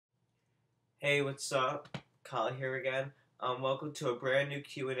Hey, what's up? Kyle here again. Welcome to a brand new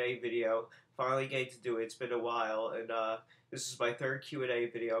Q&A video. Finally getting to do it. It's been a while, and this is my third Q&A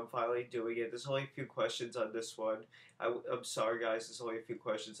video. I'm finally doing it. There's only a few questions on this one. I'm sorry, guys. There's only a few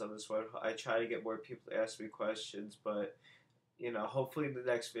questions on this one. I try to get more people to ask me questions, but hopefully in the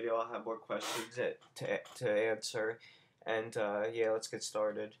next video I'll have more questions to answer. And yeah, let's get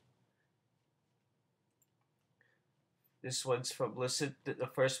started. This one's from Listen.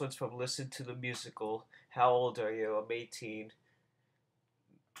 The first one's from Listen to the Musical. How old are you? I'm 18.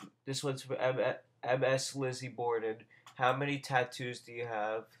 This one's from MS Lizzie Borden. How many tattoos do you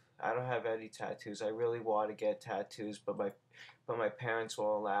have? I don't have any tattoos. I really want to get tattoos, but my parents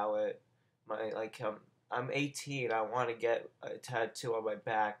won't allow it. I'm 18. I want to get a tattoo on my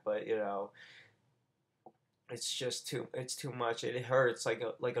back, but it's too much. It hurts like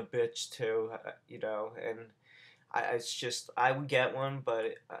a bitch too, and it's just I would get one,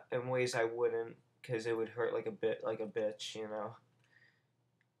 but in ways I wouldn't, because it would hurt like a bitch.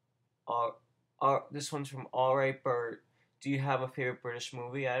 This one's from All Right Bert. Do you have a favorite British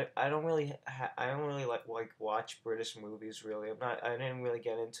movie? I don't really I don't really like watch British movies really. I didn't really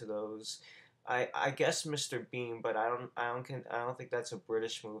get into those. I guess Mr. Bean, but I don't think that's a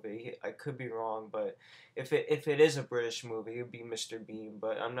British movie. I could be wrong, but if it is a British movie, it would be Mr. Bean.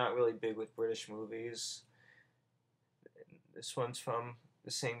 But I'm not really big with British movies. This one's from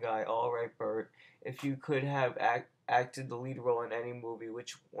the same guy, All Right Bert. If you could have acted the lead role in any movie,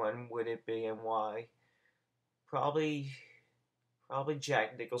 which one would it be and why? Probably, probably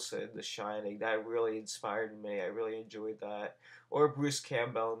Jack Nicholson, The Shining. That really inspired me. I really enjoyed that. Or Bruce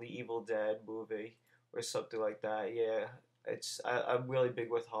Campbell in the Evil Dead movie, or something like that. Yeah, I'm really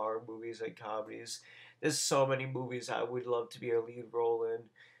big with horror movies and comedies. There's so many movies I would love to be a lead role in,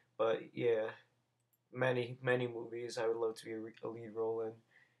 but yeah, many movies I would love to be a lead role in.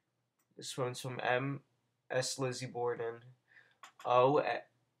 This one's from M.S. Lizzie Borden. Oh,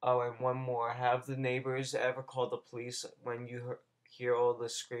 oh, and one more. Have the neighbors ever called the police when you hear all the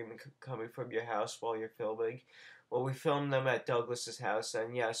screaming coming from your house while you're filming? Well, we filmed them at Douglas's house,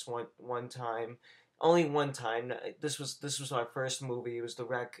 and yes, one time, only one time. This was our first movie. It was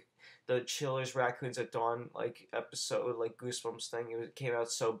the Chillers Raccoons at Dawn episode, like Goosebumps thing. It came out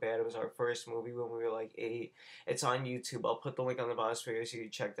so bad. It was our first movie when we were like 8. It's on YouTube. I'll put the link on the bottom for you so you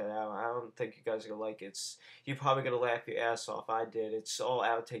can check that out. I don't think you guys are gonna like it. You're probably gonna laugh your ass off. I did. It's all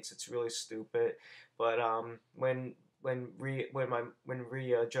outtakes. It's really stupid. But when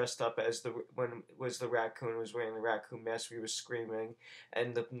Rhea dressed up as when was the raccoon, was wearing the raccoon mask, we were screaming,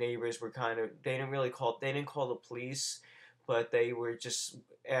 and the neighbors were they didn't call the police, but they were just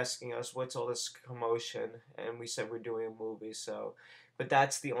asking us what's all this commotion, and we said we're doing a movie. So, but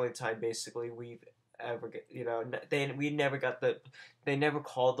that's the only time basically we've ever get, they never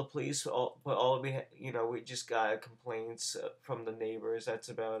called the police. But all we just got complaints from the neighbors. That's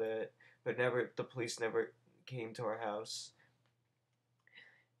about it. But the police never came to our house.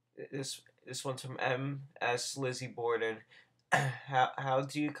 This one's from M.S. Lizzie Borden. How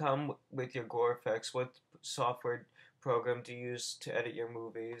do you come with your gore effects? What software program do you use to edit your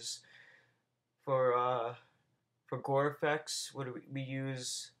movies? For for gore effects, what do we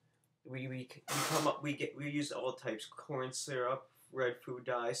use? We come up we use all types: corn syrup, red food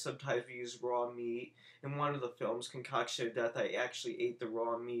dye. Sometimes we use raw meat. In one of the films, Concoction of Death, I actually ate the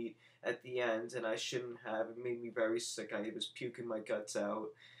raw meat at the end, and I shouldn't have. It made me very sick. I was puking my guts out.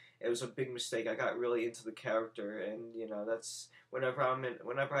 It was a big mistake. I got really into the character, and that's whenever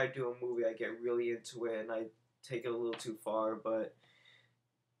I do a movie, I get really into it, and I take it a little too far, but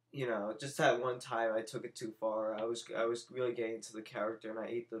just that one time I took it too far. I was really getting into the character, and I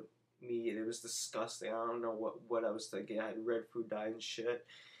ate the meat. It was disgusting. I don't know what I was thinking. I had red food dye and shit.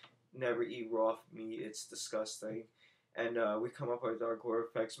 Never eat raw meat. It's disgusting. And we come up with our gore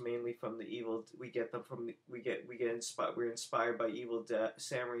effects mainly from the Evil. We get them from we get inspired. We're inspired by Evil Dead,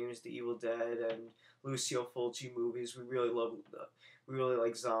 Sam Raimi's The Evil Dead, and Lucio Fulci movies. We really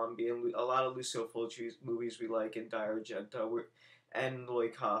like Zombie, and a lot of Lucio Fulci movies we like, in Dire Argento. And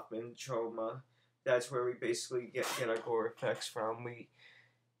Lloyd Kaufman, Trauma. That's where we basically get our gore effects from.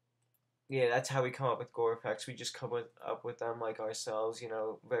 Yeah, that's how we come up with gore effects. We just up with them like ourselves,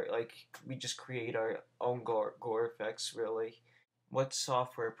 we just create our own gore effects, really. What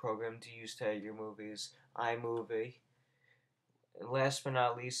software program do you use to edit your movies? iMovie. And last but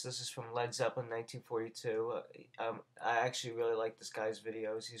not least, this is from Led Zeppelin 1942. I actually really like this guy's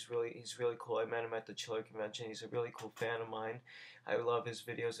videos. He's really cool. I met him at the Chiller Convention. He's a really cool fan of mine. I love his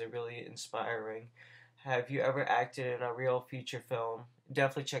videos. They're really inspiring. Have you ever acted in a real feature film?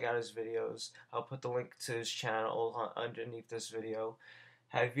 Definitely check out his videos. I'll put the link to his channel underneath this video.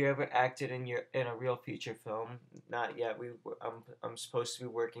 Have you ever acted in a real feature film? Not yet. I'm supposed to be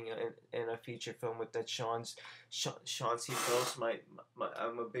working in a feature film with that Sean C. Phillips.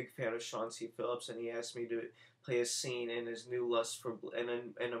 I'm a big fan of Sean C. Phillips, and he asked me to play a scene in his new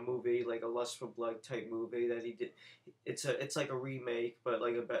in a movie, like a Lust for Blood type movie that he did. It's like a remake, but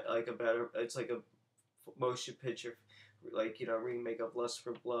like a better. It's like a motion picture, like, remake of Lust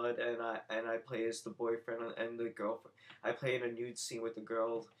for Blood, and I play as the boyfriend and the girlfriend. I play in a nude scene with the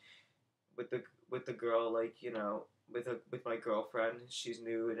girl, with the girl, like, with my girlfriend. She's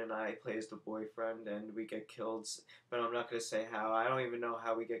nude, and I play as the boyfriend, and we get killed. But I'm not gonna say how. I don't even know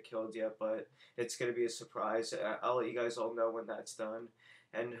how we get killed yet, but it's gonna be a surprise. I'll let you guys all know when that's done.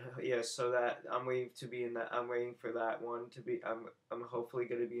 And yeah, so that I'm waiting to be in that. I'm waiting for that one to be. I'm hopefully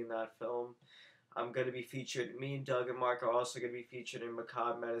gonna be in that film. I'm going to be featured. Me and Doug and Mark are also going to be featured in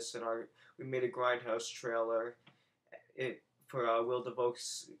Macabre Medicine. We made a Grindhouse trailer. It for Will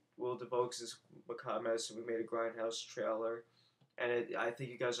DeVoe's Macabre Medicine. We made a Grindhouse trailer, and I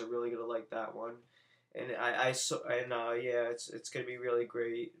think you guys are really going to like that one. And yeah, it's going to be a really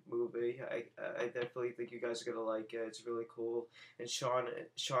great movie. I definitely think you guys are going to like it. It's really cool. And Sean and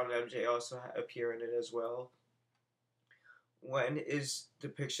MJ also appear in it as well. When is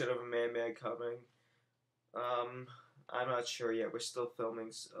Depiction of a Man coming? Um, I'm not sure yet. We're still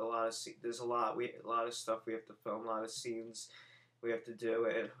filming a lot of. There's a lot of stuff we have to film. A lot of scenes we have to do,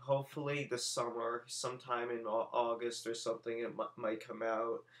 and hopefully this summer, sometime in August or something, it might come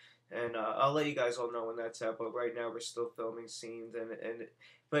out. And I'll let you guys all know when that's out. But right now we're still filming scenes,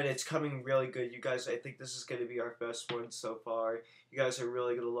 but it's coming really good. You guys, I think this is going to be our best one so far. You guys are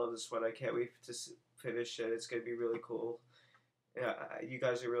really going to love this one. I can't wait to finish it. It's going to be really cool. Yeah, you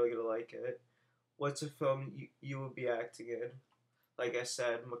guys are really going to like it. What's a film you will be acting in? Like I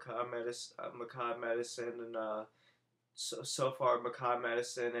said, Macabre Medicine, and so far Macabre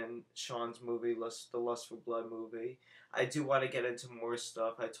Medicine and Sean's movie, the Lust for Blood movie. I do want to get into more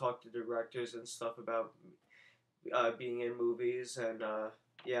stuff. I talked to directors and stuff about being in movies, and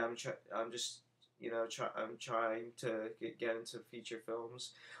yeah, I'm just I'm trying to get into feature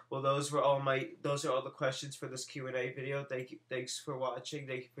films. Well, those are all the questions for this Q&A video. Thanks for watching.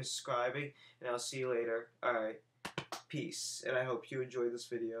 Thank you for subscribing, and I'll see you later. All right, peace, and I hope you enjoyed this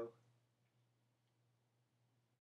video.